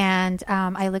 And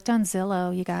I looked on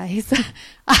Zillow, you guys.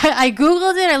 I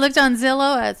Googled it. I looked on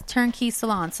Zillow as turnkey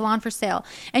salon for sale.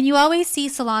 And you always see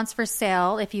salons for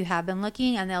sale if you have been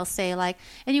looking, and they'll say like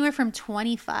anywhere from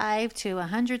 $25,000 to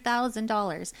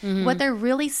 $100,000. What they're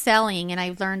really selling, and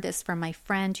I learned this from my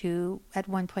friend who at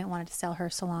one point wanted to sell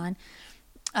her salon,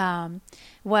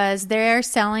 was they're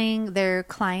selling their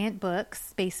client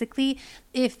books. Basically,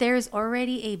 if there's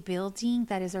already a building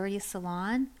that is already a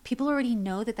salon, people already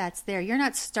know that that's there. You're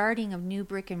not starting a new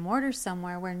brick and mortar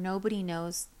somewhere where nobody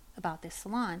knows about this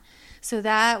salon. So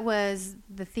that was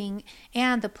the thing.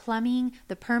 And the plumbing,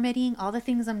 the permitting, all the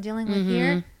things I'm dealing with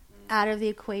here, out of the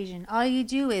equation. All you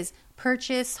do is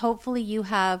purchase. Hopefully you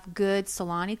have good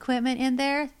salon equipment in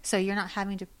there, so you're not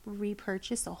having to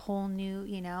repurchase a whole new,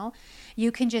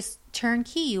 you can just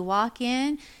turnkey. You walk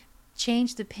in,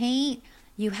 change the paint,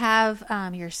 you have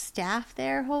your staff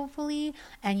there hopefully,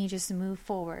 and you just move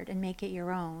forward and make it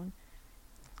your own,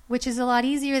 which is a lot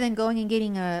easier than going and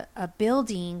getting a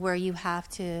building where you have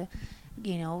to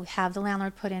have the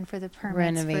landlord put in for the permits.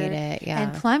 Renovate it, yeah.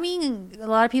 And plumbing, a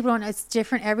lot of people don't know, it's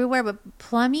different everywhere, but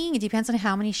plumbing, it depends on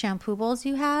how many shampoo bowls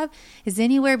you have, is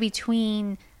anywhere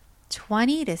between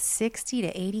 20 to 60 to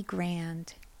 80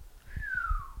 grand.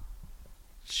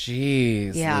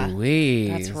 Jeez, Yeah, Louise.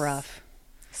 that's rough.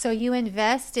 So you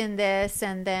invest in this,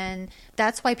 and then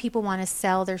that's why people want to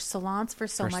sell their salons for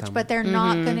so much, but they're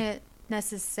not going to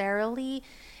necessarily,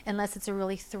 unless it's a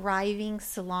really thriving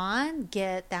salon,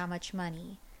 get that much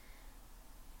money.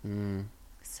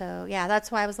 So yeah, that's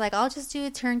why I was like, I'll just do a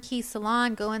turnkey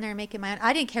salon, go in there and make it my own.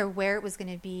 I didn't care where it was going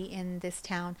to be in this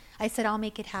town. I said, I'll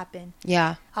make it happen.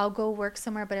 Yeah. I'll go work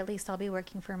somewhere, but at least I'll be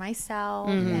working for myself.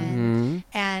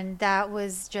 And that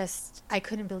was just, I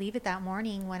couldn't believe it that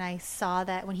morning when I saw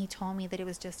that, when he told me that it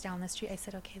was just down the street. I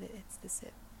said, okay, this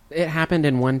it. It happened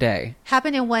in one day.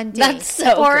 Happened in one day. That's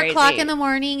so 4 crazy. o'clock in the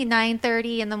morning,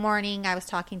 9:30 in the morning, I was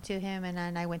talking to him, and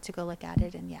then I went to go look at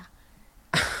it, and yeah.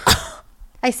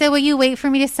 I said, will you wait for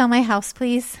me to sell my house,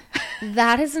 please?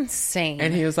 That is insane.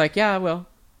 And he was like, yeah, well,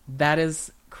 that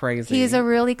is crazy. He's a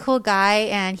really cool guy,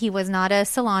 and he was not a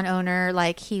salon owner.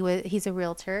 Like, he's a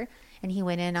realtor, and he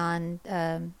went in on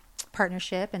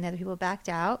partnership, and the other people backed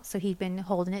out. So he'd been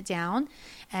holding it down,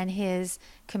 and his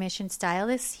commissioned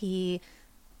stylist, he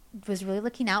was really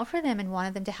looking out for them and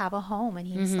wanted them to have a home. And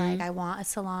he's like, I want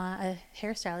a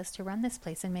hairstylist to run this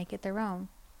place and make it their own.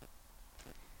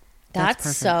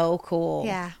 That's so cool.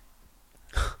 Yeah.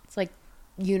 It's like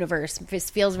universe. This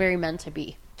feels very meant to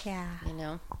be. Yeah.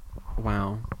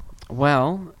 Wow.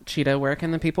 Well, Chita, where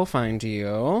can the people find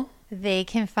you? They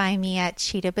can find me at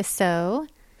Chita Beseau.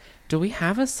 Do we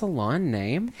have a salon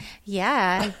name?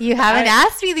 Yeah. You haven't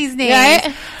asked me these names.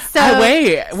 Right? So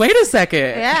wait a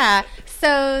second. yeah.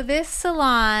 So this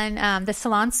salon, the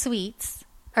salon suites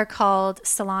are called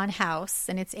Salon House,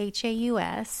 and it's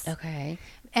Haus. Okay.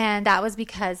 And that was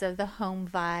because of the home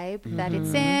vibe that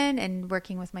it's in, and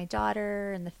working with my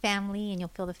daughter and the family, and you'll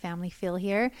feel the family feel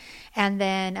here. And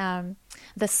then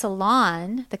the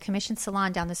salon, the commissioned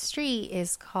salon down the street,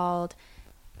 is called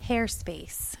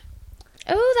Hairspace.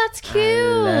 Oh, that's cute.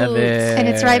 I love it. And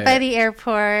it's right by the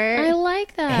airport. I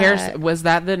like that. Was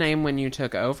that the name when you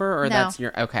took over, or No. that's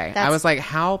your? Okay, I was like,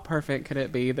 how perfect could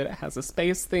it be that it has a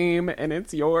space theme and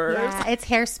it's yours? Yeah, it's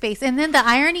Hairspace. And then the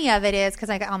irony of it is, because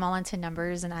I'm all into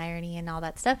numbers and irony and all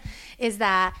that stuff, is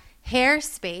that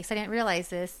Hairspace, I didn't realize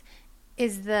this,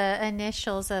 is the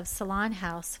initials of Salon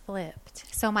House flipped.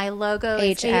 So my logo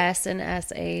is HS and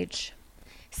SH.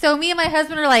 So me and my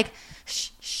husband are like, shh,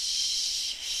 shh.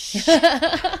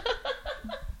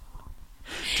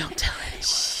 Don't tell anyone.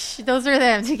 Those are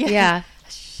them together. Yeah.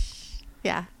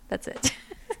 Yeah, that's it.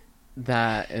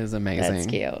 That is amazing. That's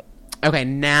cute. Okay,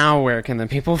 now where can the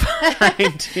people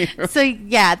find you? So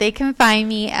yeah, they can find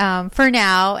me for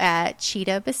now at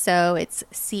Chita Beseau. It's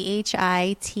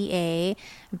ChitaBeseau.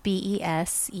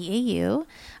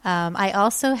 I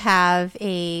also have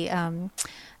a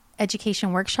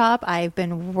education workshop I've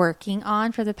been working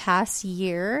on for the past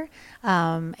year,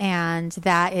 and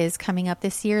that is coming up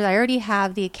this year. I already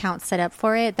have the account set up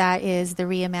for it. That is the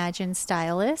Reimagined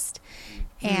Stylist,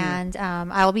 and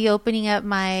I'll be opening up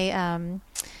my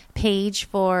page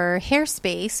for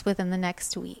Hairspace within the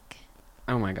next week.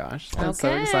 Oh my gosh, that's so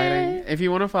Okay. exciting. If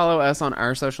you want to follow us on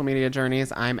our social media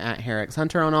journeys, I'm at Herrick's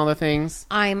Hunter on all the things.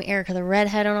 I'm Erica the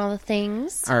Redhead on all the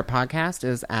things. Our podcast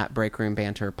is at Break Room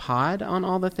Banter Pod on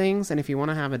all the things. And if you want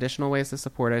to have additional ways to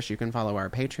support us, you can follow our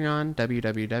Patreon,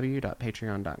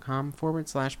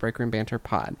 www.patreon.com/Break Room Banter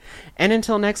Pod. And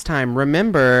until next time,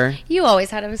 remember, You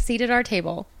always had a seat at our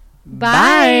table.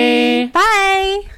 bye. Bye.